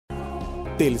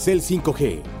Telcel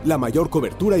 5G, la mayor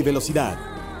cobertura y velocidad.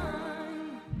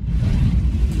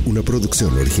 Una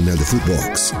producción original de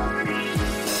Footbox.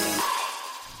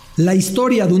 La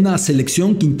historia de una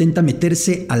selección que intenta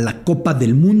meterse a la Copa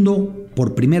del Mundo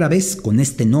por primera vez con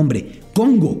este nombre,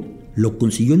 Congo. Lo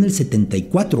consiguió en el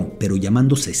 74, pero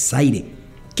llamándose Zaire.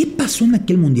 ¿Qué pasó en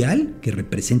aquel mundial? Que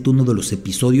representa uno de los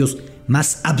episodios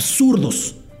más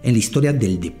absurdos en la historia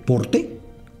del deporte.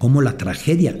 Cómo la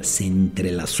tragedia se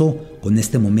entrelazó con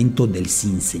este momento del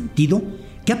sinsentido.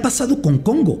 ¿Qué ha pasado con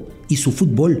Congo y su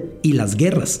fútbol y las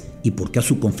guerras? ¿Y por qué a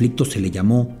su conflicto se le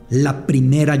llamó la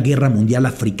Primera Guerra Mundial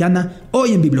Africana?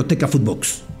 Hoy en Biblioteca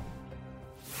Footbox.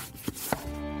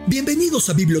 Bienvenidos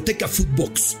a Biblioteca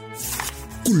Footbox.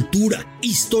 Cultura,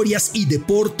 historias y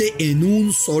deporte en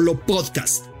un solo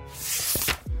podcast.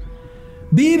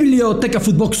 Biblioteca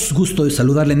Footbox, gusto de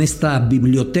saludarle en esta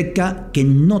biblioteca que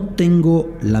no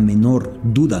tengo la menor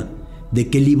duda de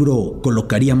qué libro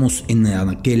colocaríamos en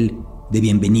aquel de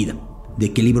bienvenida,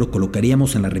 de qué libro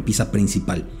colocaríamos en la repisa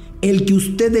principal. El que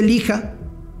usted elija,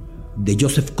 de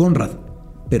Joseph Conrad,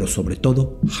 pero sobre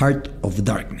todo Heart of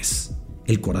Darkness,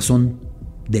 el corazón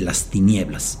de las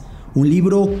tinieblas. Un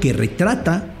libro que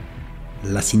retrata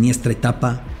la siniestra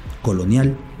etapa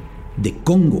colonial de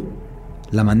Congo,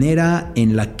 la manera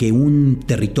en la que un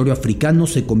territorio africano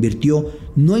se convirtió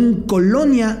no en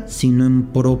colonia, sino en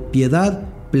propiedad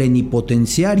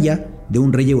plenipotenciaria de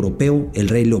un rey europeo, el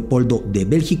rey Leopoldo de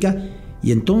Bélgica,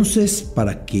 y entonces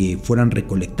para que fueran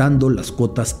recolectando las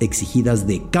cuotas exigidas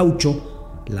de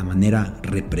caucho, la manera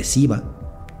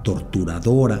represiva,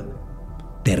 torturadora,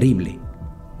 terrible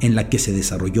en la que se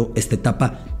desarrolló esta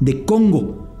etapa de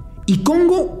Congo. Y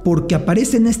Congo porque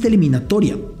aparece en esta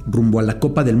eliminatoria rumbo a la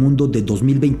Copa del Mundo de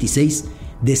 2026,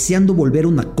 deseando volver a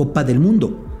una Copa del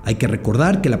Mundo. Hay que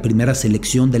recordar que la primera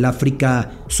selección del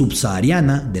África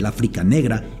subsahariana, del África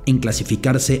negra, en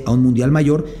clasificarse a un mundial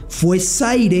mayor fue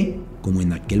Zaire, como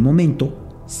en aquel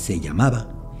momento se llamaba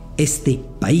este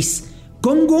país.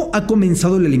 Congo ha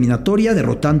comenzado la eliminatoria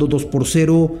derrotando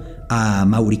 2-0 a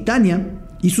Mauritania,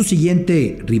 y su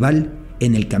siguiente rival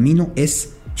en el camino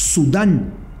es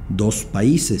Sudán. Dos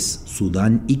países,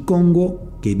 Sudán y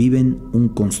Congo, que viven un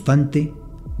constante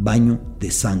baño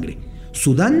de sangre.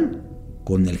 Sudán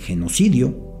con el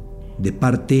genocidio de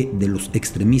parte de los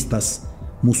extremistas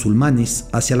musulmanes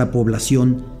hacia la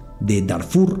población de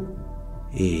Darfur,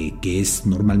 que es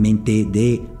normalmente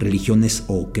de religiones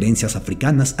o creencias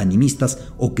africanas,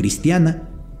 animistas o cristiana,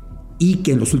 y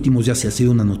que en los últimos días se ha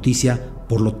sido una noticia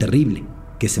por lo terrible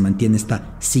que se mantiene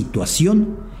esta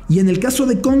situación. Y en el caso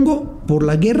de Congo, por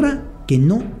la guerra que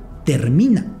no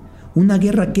termina, una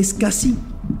guerra que es casi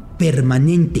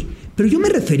permanente. Pero yo me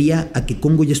refería a que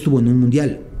Congo ya estuvo en un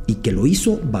mundial y que lo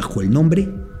hizo bajo el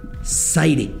nombre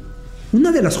Zaire.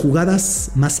 Una de las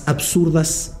jugadas más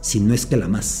absurdas, si no es que la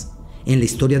más, en la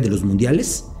historia de los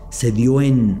mundiales se dio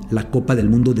en la Copa del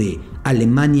Mundo de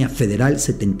Alemania Federal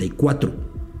 74.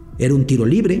 Era un tiro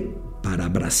libre para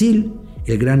Brasil.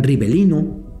 El gran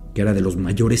Rivelino, que era de los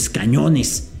mayores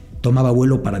cañones, tomaba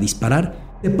vuelo para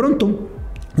disparar. De pronto,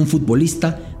 un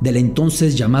futbolista de la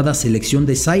entonces llamada selección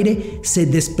de Zaire se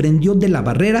desprendió de la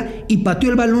barrera y pateó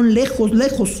el balón lejos,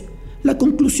 lejos. La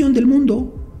conclusión del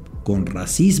mundo, con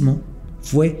racismo,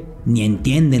 fue: ni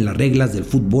entienden las reglas del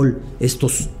fútbol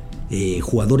estos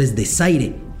jugadores de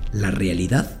Zaire. La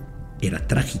realidad era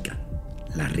trágica,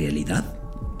 la realidad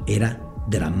era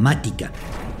dramática.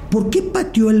 ¿Por qué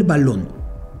pateó el balón?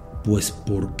 Pues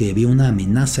porque vio una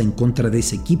amenaza en contra de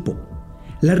ese equipo.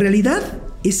 La realidad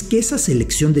es que esa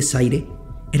selección de Zaire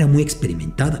era muy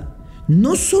experimentada.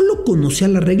 No solo conocía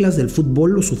las reglas del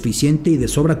fútbol lo suficiente y de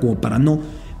sobra como para no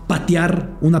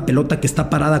patear una pelota que está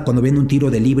parada cuando viene un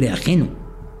tiro de libre ajeno,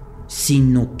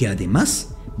 sino que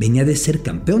además venía de ser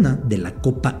campeona de la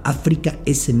Copa África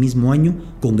ese mismo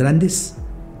año con grandes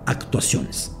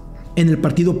actuaciones. En el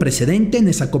partido precedente, en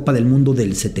esa Copa del Mundo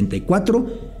del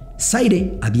 74,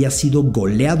 Zaire había sido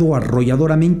goleado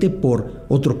arrolladoramente por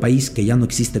otro país que ya no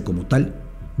existe como tal,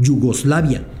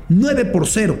 Yugoslavia,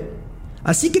 9-0.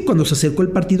 Así que cuando se acercó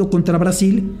el partido contra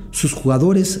Brasil, sus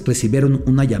jugadores recibieron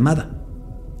una llamada.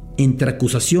 Entre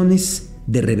acusaciones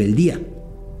de rebeldía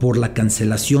por la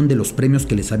cancelación de los premios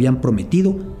que les habían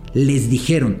prometido, les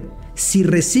dijeron: si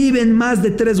reciben más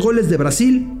de 3 goles de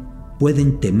Brasil,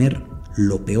 pueden temer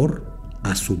lo peor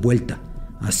a su vuelta.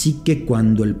 Así que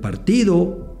cuando el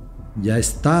partido ya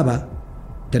estaba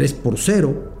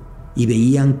 3-0 y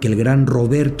veían que el gran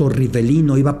Roberto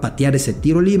Rivelino iba a patear ese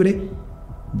tiro libre,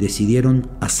 decidieron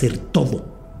hacer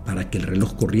todo para que el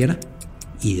reloj corriera,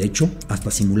 y de hecho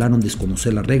hasta simularon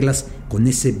desconocer las reglas con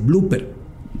ese blooper.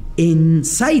 En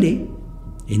Zaire,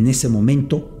 en ese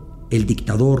momento, el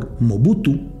dictador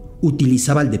Mobutu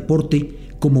utilizaba el deporte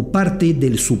como parte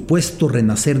del supuesto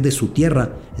renacer de su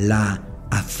tierra, la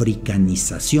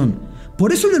africanización.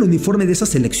 Por eso en el uniforme de esa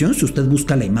selección, si usted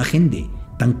busca la imagen de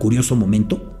tan curioso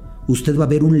momento, usted va a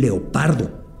ver un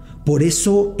leopardo. Por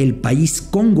eso el país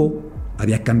Congo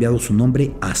había cambiado su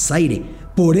nombre a Zaire.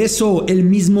 Por eso él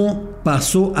mismo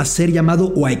pasó a ser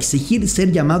llamado o a exigir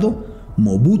ser llamado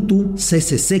Mobutu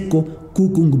Sese Seko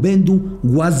Kukungbendu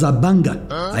Wazabanga.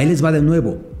 Ahí les va de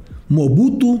nuevo.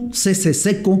 Mobutu Sese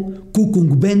Seko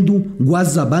Kukungbendu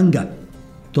Wazabanga.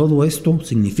 Todo esto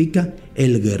significa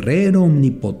el guerrero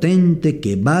omnipotente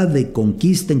que va de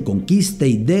conquista en conquista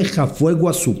y deja fuego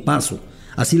a su paso.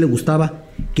 Así le gustaba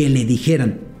que le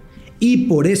dijeran. Y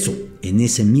por eso, en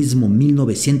ese mismo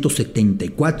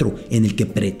 1974, en el que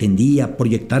pretendía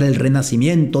proyectar el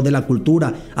renacimiento de la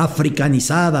cultura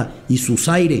africanizada y su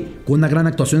Zaire con una gran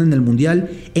actuación en el Mundial,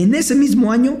 en ese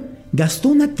mismo año gastó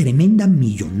una tremenda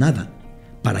millonada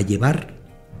para llevar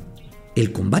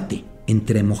el combate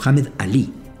entre Mohamed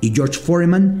Ali y George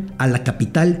Foreman a la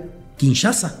capital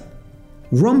Kinshasa.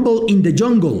 Rumble in the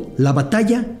Jungle, la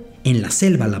batalla en la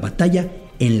selva, la batalla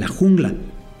en la jungla.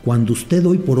 Cuando usted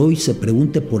hoy por hoy se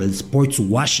pregunte por el sports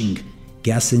washing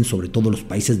que hacen sobre todo los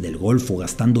países del Golfo,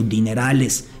 gastando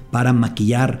dinerales para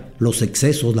maquillar los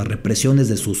excesos, las represiones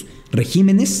de sus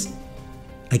regímenes,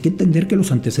 hay que entender que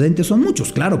los antecedentes son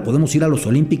muchos. Claro, podemos ir a los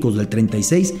Olímpicos del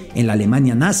 36 en la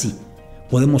Alemania nazi,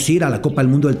 podemos ir a la Copa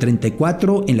del Mundo del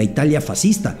 34 en la Italia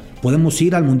fascista, podemos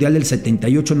ir al Mundial del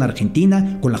 78 en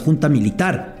Argentina con la junta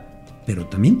militar, pero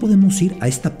también podemos ir a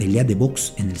esta pelea de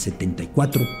box en el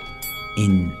 74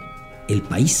 en el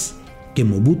país que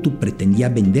Mobutu pretendía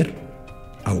vender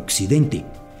a Occidente.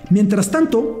 Mientras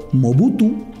tanto,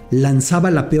 Mobutu lanzaba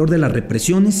la peor de las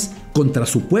represiones contra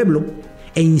su pueblo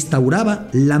e instauraba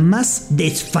la más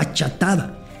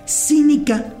desfachatada,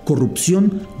 cínica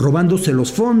corrupción, robándose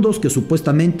los fondos que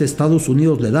supuestamente Estados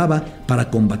Unidos le daba para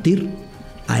combatir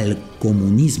al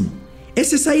comunismo.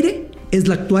 Ese Zaire es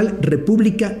la actual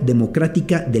República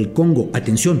Democrática del Congo.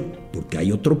 Atención, porque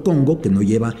hay otro Congo que no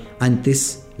lleva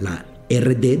antes la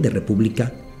RD de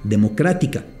República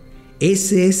Democrática.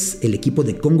 Ese es el equipo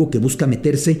de Congo que busca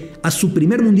meterse a su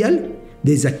primer mundial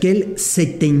desde aquel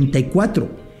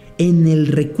 74. En el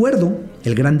recuerdo,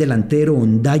 el gran delantero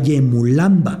Ndaye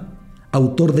Mulamba,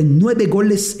 autor de 9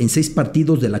 goles en 6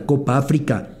 partidos de la Copa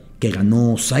África que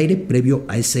ganó Zaire previo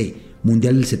a ese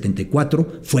mundial del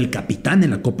 74, fue el capitán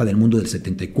en la Copa del Mundo del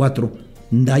 74,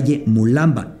 Ndaye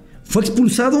Mulamba. Fue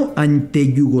expulsado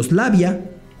ante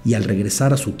Yugoslavia y al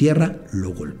regresar a su tierra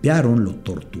lo golpearon, lo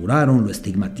torturaron, lo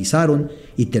estigmatizaron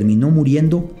y terminó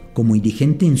muriendo como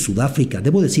indigente en Sudáfrica.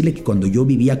 Debo decirle que cuando yo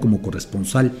vivía como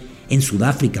corresponsal en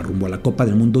Sudáfrica rumbo a la Copa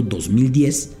del Mundo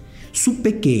 2010,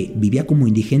 supe que vivía como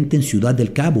indigente en Ciudad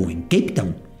del Cabo, en Cape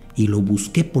Town, y lo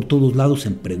busqué por todos lados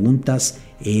en preguntas,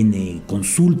 en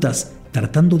consultas,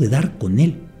 tratando de dar con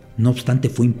él. No obstante,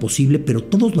 fue imposible, pero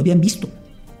todos lo habían visto.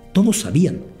 Todos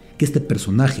sabían que este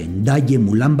personaje, Ndaye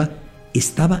Mulamba,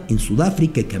 estaba en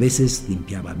Sudáfrica y que a veces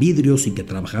limpiaba vidrios y que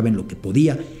trabajaba en lo que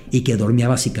podía y que dormía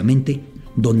básicamente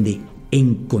donde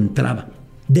encontraba.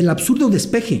 Del absurdo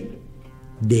despeje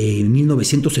de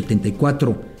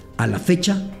 1974 a la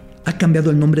fecha, ha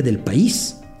cambiado el nombre del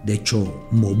país. De hecho,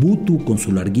 Mobutu, con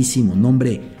su larguísimo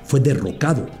nombre, fue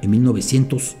derrocado en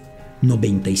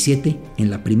 1997 en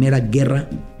la Primera Guerra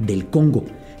del Congo.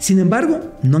 Sin embargo,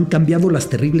 no han cambiado las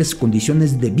terribles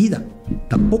condiciones de vida,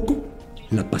 tampoco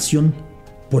la pasión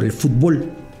por el fútbol.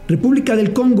 República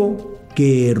del Congo,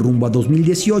 que rumbo a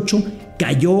 2018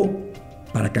 cayó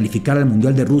para calificar al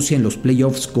Mundial de Rusia en los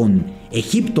playoffs con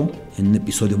Egipto, en un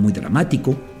episodio muy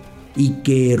dramático, y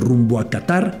que rumbo a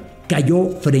Qatar cayó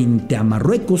frente a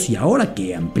Marruecos, y ahora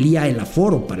que amplía el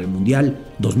aforo para el Mundial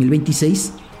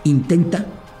 2026, intenta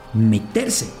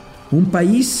meterse. Un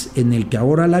país en el que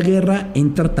ahora la guerra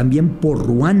entra también por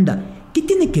Ruanda. ¿Qué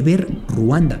tiene que ver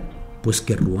Ruanda? Pues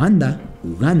que Ruanda,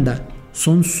 Uganda,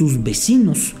 son sus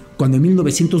vecinos. Cuando en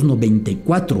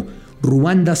 1994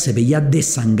 Ruanda se veía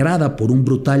desangrada por un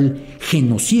brutal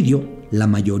genocidio, la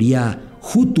mayoría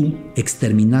hutu,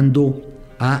 exterminando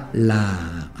a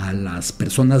las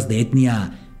personas de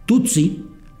etnia tutsi,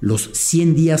 los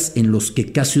 100 días en los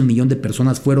que casi 1 millón de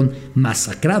personas fueron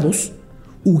masacrados,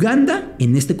 Uganda,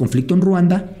 en este conflicto en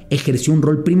Ruanda, ejerció un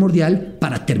rol primordial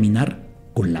para terminar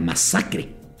con la masacre.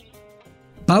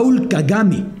 Paul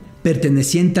Kagame,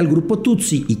 perteneciente al grupo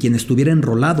Tutsi y quien estuviera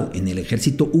enrolado en el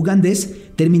ejército ugandés,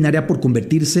 terminaría por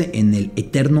convertirse en el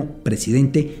eterno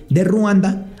presidente de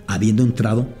Ruanda, habiendo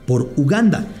entrado por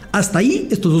Uganda. Hasta ahí,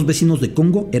 estos dos vecinos de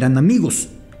Congo eran amigos.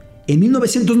 En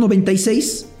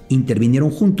 1996 intervinieron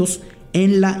juntos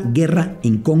en la guerra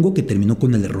en Congo que terminó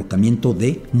con el derrocamiento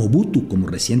de Mobutu, como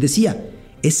recién decía.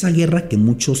 Esa guerra que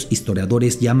muchos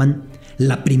historiadores llaman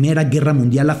la Primera Guerra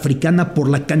Mundial Africana por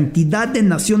la cantidad de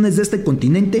naciones de este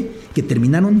continente que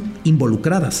terminaron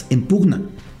involucradas en pugna.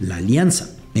 La alianza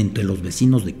entre los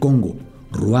vecinos de Congo,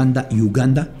 Ruanda y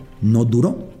Uganda no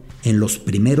duró. En los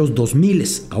primeros 2000,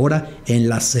 ahora en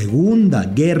la Segunda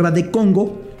Guerra de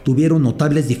Congo, tuvieron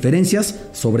notables diferencias,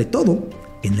 sobre todo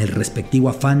en el respectivo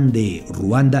afán de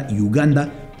Ruanda y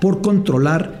Uganda por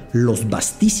controlar los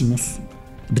vastísimos,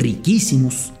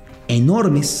 riquísimos,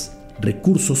 enormes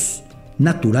recursos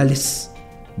naturales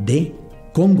de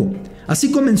Congo. Así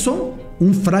comenzó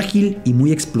un frágil y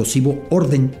muy explosivo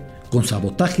orden con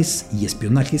sabotajes y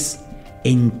espionajes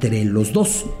entre los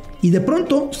dos. Y de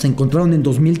pronto se encontraron en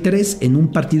 2003 en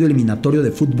un partido eliminatorio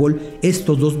de fútbol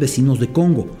estos dos vecinos de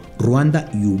Congo, Ruanda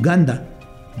y Uganda,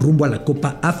 rumbo a la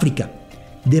Copa África.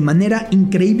 De manera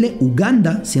increíble,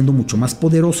 Uganda, siendo mucho más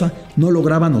poderosa, no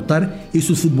lograba anotar y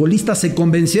sus futbolistas se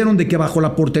convencieron de que bajo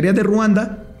la portería de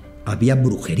Ruanda había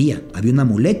brujería, había un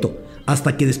amuleto,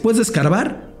 hasta que después de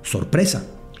escarbar, sorpresa,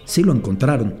 sí lo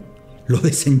encontraron, lo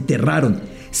desenterraron.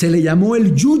 Se le llamó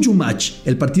el Juju Match,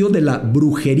 el partido de la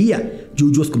brujería.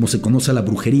 Juju es como se conoce a la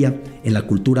brujería en la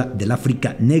cultura del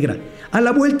África negra. A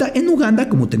la vuelta en Uganda,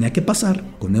 como tenía que pasar,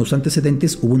 con nuevos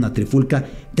antecedentes, hubo una trifulca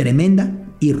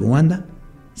tremenda y Ruanda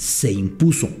se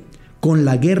impuso. Con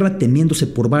la guerra temiéndose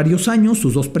por varios años,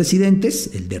 sus dos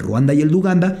presidentes, el de Ruanda y el de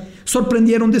Uganda,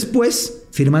 sorprendieron después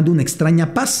firmando una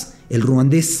extraña paz. El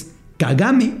ruandés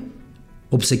Kagame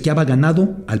obsequiaba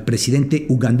ganado al presidente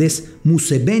ugandés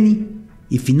Museveni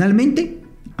y finalmente,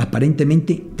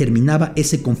 aparentemente, terminaba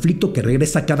ese conflicto que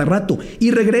regresa cada rato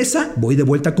y regresa, voy de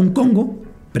vuelta con Congo,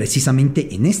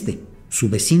 precisamente en su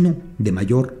vecino de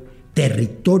mayor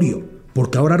territorio,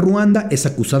 porque ahora Ruanda es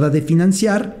acusada de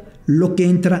financiar lo que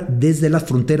entra desde las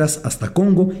fronteras hasta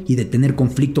Congo y de tener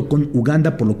conflicto con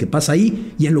Uganda por lo que pasa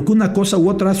ahí, y en lo que una cosa u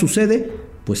otra sucede,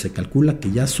 pues se calcula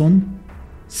que ya son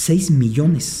 6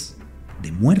 millones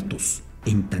de muertos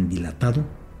en tan dilatado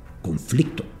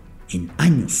conflicto, en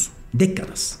años,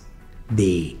 décadas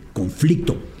de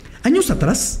conflicto. Años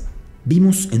atrás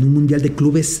vimos en un mundial de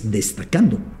clubes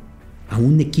destacando a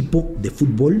un equipo de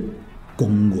fútbol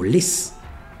congolés,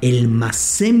 el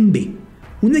Mazembe,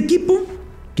 un equipo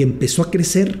que empezó a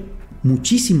crecer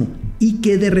muchísimo y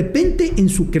que de repente en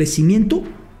su crecimiento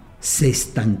se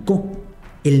estancó.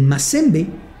 El Mazembe,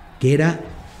 que era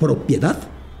propiedad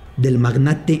del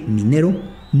magnate minero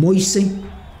Moise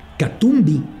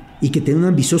Katumbi y que tenía un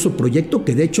ambicioso proyecto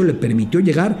que de hecho le permitió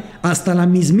llegar hasta la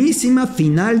mismísima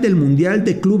final del Mundial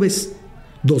de Clubes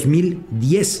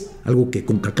 2010, algo que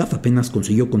CONCACAF apenas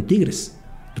consiguió con Tigres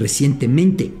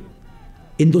recientemente.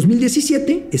 En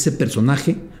 2017, ese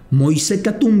personaje, Moise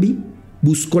Katumbi,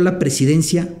 buscó la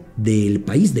presidencia del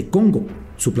país de Congo.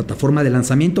 Su plataforma de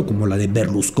lanzamiento, como la de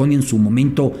Berlusconi en su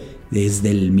momento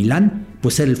desde el Milán,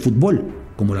 pues era el fútbol,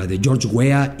 como la de George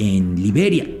Weah en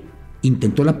Liberia.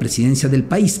 Intentó la presidencia del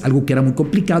país, algo que era muy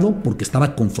complicado porque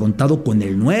estaba confrontado con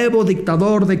el nuevo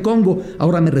dictador de Congo.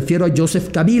 Ahora me refiero a Joseph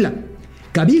Kabila.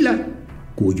 Kabila,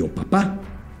 cuyo papá,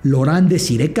 Laurent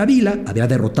Désiré Kabila, había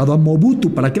derrotado a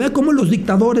Mobutu, para que vea cómo los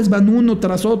dictadores van uno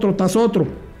tras otro, tras otro.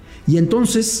 Y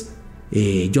entonces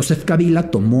Joseph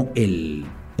Kabila tomó el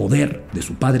poder de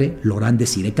su padre, Laurent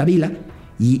Désiré Kabila,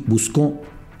 y buscó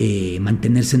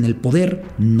mantenerse en el poder.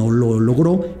 No lo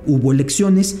logró, hubo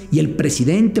elecciones y el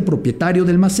presidente propietario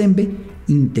del Mazembe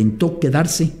intentó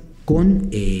quedarse con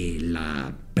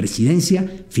la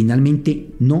presidencia,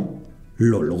 finalmente no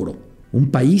lo logró. Un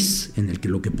país en el que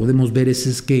lo que podemos ver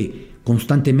es que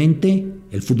constantemente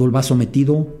el fútbol va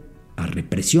sometido a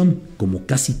represión, como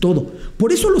casi todo.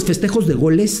 Por eso los festejos de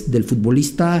goles del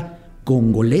futbolista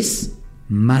congolés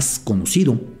más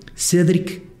conocido,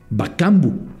 Cédric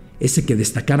Bakambu, ese que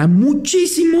destacara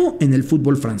muchísimo en el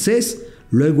fútbol francés,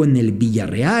 luego en el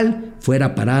Villarreal, fuera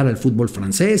a parar al fútbol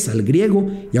francés, al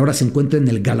griego, y ahora se encuentra en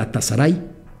el Galatasaray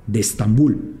de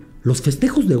Estambul. Los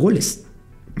festejos de goles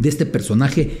de este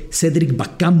personaje, Cédric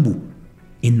Bakambu,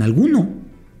 en alguno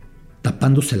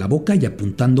tapándose la boca y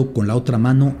apuntando con la otra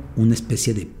mano una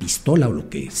especie de pistola, o lo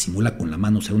que simula con la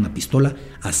mano ser una pistola,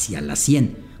 hacia la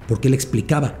sien, porque él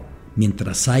explicaba: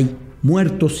 mientras hay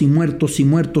muertos y muertos y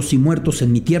muertos y muertos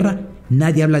en mi tierra,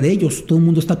 nadie habla de ellos, todo el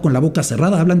mundo está con la boca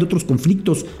cerrada, hablan de otros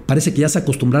conflictos. Parece que ya se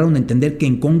acostumbraron a entender que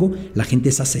en Congo la gente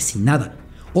es asesinada.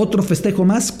 Otro festejo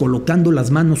más, colocando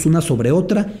las manos una sobre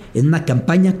otra en una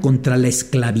campaña contra la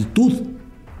esclavitud.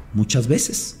 Muchas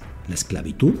veces la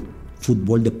esclavitud,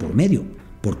 fútbol de por medio,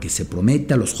 porque se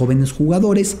promete a los jóvenes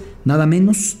jugadores nada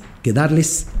menos que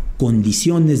darles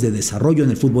condiciones de desarrollo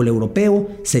en el fútbol europeo,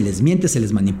 se les miente, se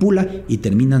les manipula y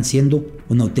terminan siendo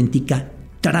una auténtica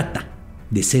trata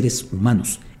de seres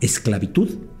humanos, esclavitud,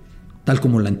 tal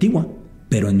como la antigua,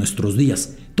 pero en nuestros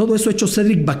días. Todo eso ha hecho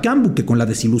Cédric Bakambu, que con la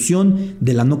desilusión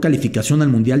de la no calificación al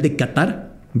Mundial de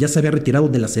Qatar ya se había retirado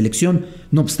de la selección.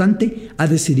 No obstante, ha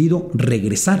decidido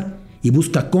regresar y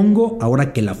busca Congo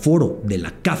ahora que el aforo de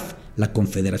la CAF, la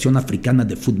Confederación Africana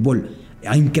de Fútbol,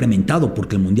 ha incrementado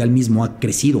porque el Mundial mismo ha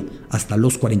crecido hasta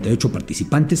los 48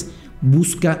 participantes.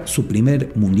 Busca su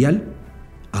primer Mundial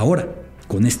ahora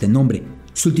con este nombre.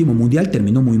 Su último Mundial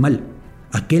terminó muy mal,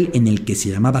 aquel en el que se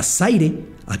llamaba Zaire,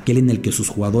 aquel en el que sus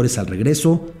jugadores al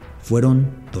regreso fueron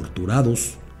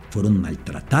torturados, fueron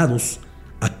maltratados,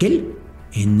 aquel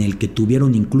en el que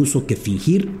tuvieron incluso que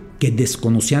fingir que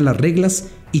desconocían las reglas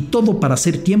y todo para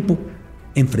hacer tiempo,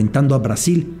 enfrentando a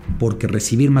Brasil, porque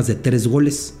recibir más de 3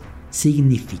 goles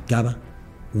significaba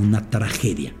una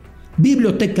tragedia.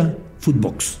 Biblioteca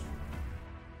Footbox.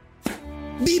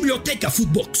 Biblioteca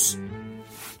Footbox.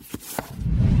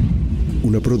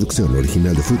 Una producción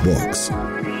original de Footbox.